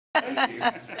Thank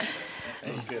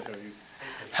you. Good, how are you?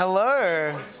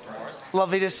 Hello.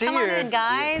 Lovely to see you. Come on in,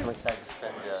 guys.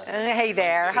 Hey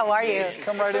there. How are you?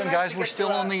 Come right in, guys. We're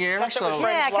still on the air, so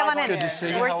Yeah, come on in. good to see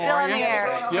you. We're How still are on the you?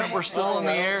 air. Yep, we're still on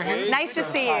the air here. Nice to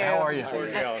see you. How are you?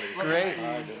 Great.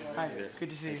 Hi. Good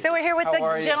to see you. So we're here with How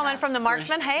are the you? gentleman from the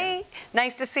Marcsmen. Hey,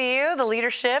 nice to see you. The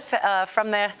leadership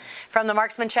from the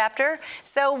Marcsmen chapter.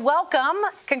 So welcome.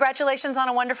 Congratulations on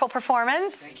a wonderful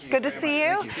performance. Good to see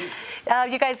you.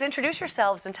 You guys introduce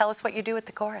yourselves and tell us what you do at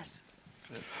the chorus.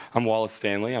 I'm Wallace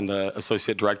Stanley. I'm the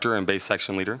Associate Director and Bass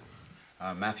Section Leader.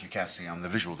 Matthew Cassidy, I'm the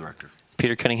Visual Director.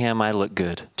 Peter Cunningham, I look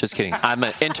good. Just kidding. I'm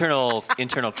an internal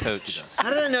coach. How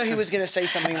did I know he was going to say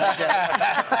something like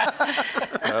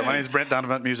that? My name is Brent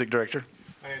Donovan, Music Director.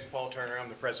 My name is Paul Turner. I'm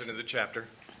the president of the chapter.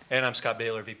 And I'm Scott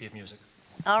Baylor, VP of Music.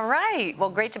 All right. Well,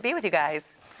 great to be with you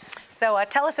guys. So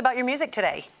tell us about your music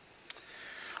today.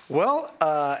 Well,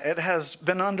 it has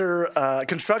been under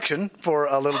construction for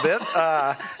a little bit,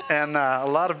 and a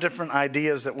lot of different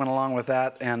ideas that went along with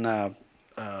that. And I'm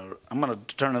going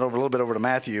to turn it over a little bit over to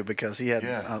Matthew because he had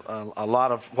a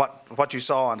lot of what you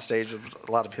saw on stage,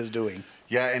 a lot of his doing.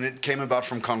 Yeah, and it came about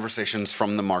from conversations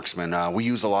from the Marcsmen. We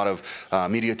use a lot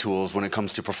of media tools when it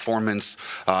comes to performance,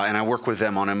 and I work with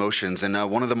them on emotions. And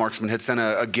one of the Marcsmen had sent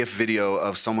a GIF video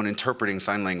of someone interpreting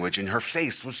sign language, and her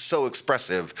face was so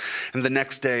expressive. And the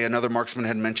next day, another Marcsman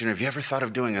had mentioned, have you ever thought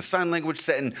of doing a sign language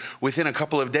set? And within a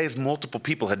couple of days, multiple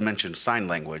people had mentioned sign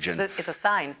language. And It's a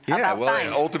sign. yeah, about well,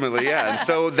 sign. ultimately, yeah. And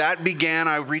so that began,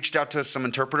 I reached out to some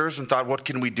interpreters and thought, what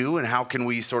can we do and how can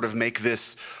we sort of make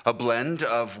this a blend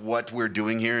of what we're doing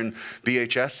here in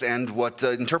BHS and what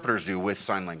the interpreters do with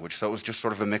sign language. So it was just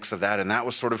sort of a mix of that, and that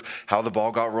was sort of how the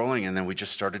ball got rolling, and then we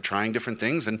just started trying different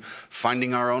things and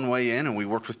finding our own way in, and we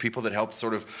worked with people that helped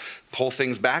sort of pull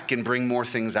things back and bring more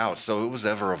things out. So it was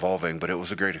ever evolving, but it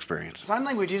was a great experience. Sign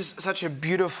language is such a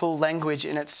beautiful language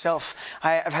in itself.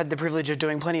 I've had the privilege of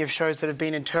doing plenty of shows that have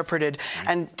been interpreted,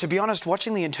 and to be honest,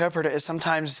 watching the interpreter is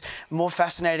sometimes more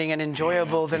fascinating and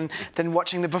enjoyable than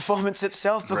watching the performance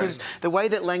itself, because the way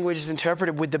that language is interpreted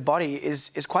with the body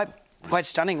is quite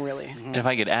stunning, really. And if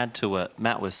I could add to what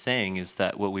Matt was saying, is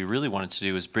that what we really wanted to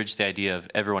do is bridge the idea of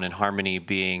everyone in harmony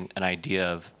being an idea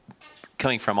of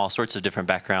coming from all sorts of different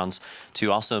backgrounds, to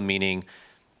also meaning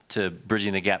to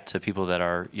bridging the gap to people that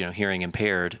are, hearing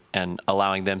impaired, and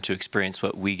allowing them to experience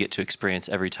what we get to experience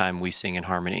every time we sing in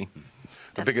harmony.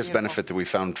 The biggest benefit that we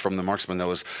found from the Marcsmen,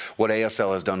 though, is what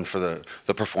ASL has done for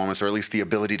the performance, or at least the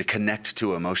ability to connect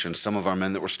to emotions. Some of our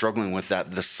men that were struggling with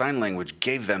that, the sign language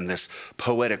gave them this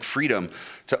poetic freedom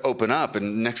to open up,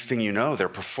 and next thing you know, they're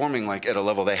performing like at a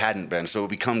level they hadn't been. So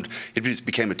it just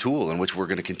became a tool in which we're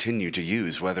going to continue to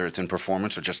use, whether it's in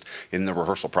performance or just in the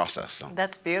rehearsal process. So.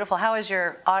 That's beautiful. How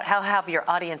have your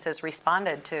audiences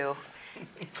responded to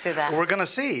that? We're going to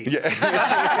see.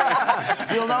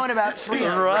 Yeah. You'll know in about 3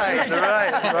 hours.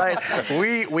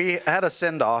 Right. We had a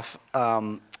send-off,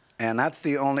 and that's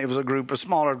the only, it was a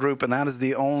smaller group, and that is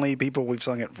the only people we've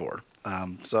sung it for.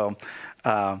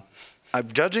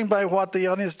 Judging by what the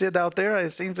audience did out there,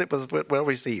 it seems it was well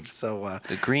received. So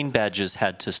the green badges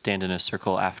had to stand in a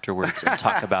circle afterwards and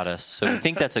talk about us, so I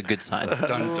think that's a good sign.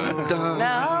 Dun, dun, dun.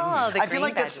 No, I feel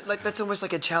like that's almost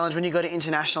like a challenge when you go to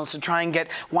internationals to try and get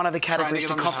one of the categories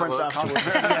to conference afterwards.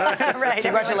 Right.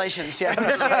 Congratulations. Yeah.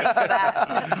 We're shooting for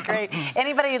that. That's great.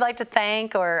 Anybody you'd like to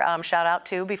thank or shout out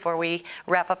to before we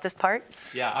wrap up this part?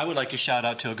 Yeah, I would like to shout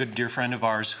out to a good dear friend of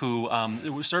ours who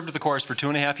served at the chorus for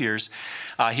 2.5 years.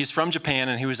 He's from Japan,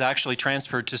 and he was actually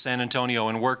transferred to San Antonio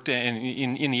and worked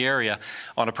in the area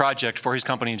on a project for his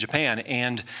company in Japan.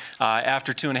 And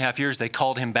after 2.5 years, they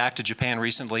called him back to Japan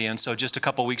recently, and so just a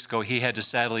couple weeks ago, he had to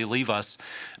sadly leave us.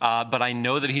 But I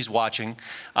know that he's watching.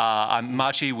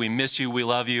 Machi, we miss you, we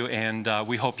love you, and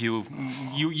we hope you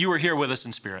are here with us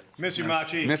in spirit. Miss you,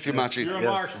 Machi. Miss you, Machi. You're a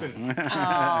Marcsman.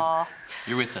 Aww.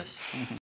 You're with us.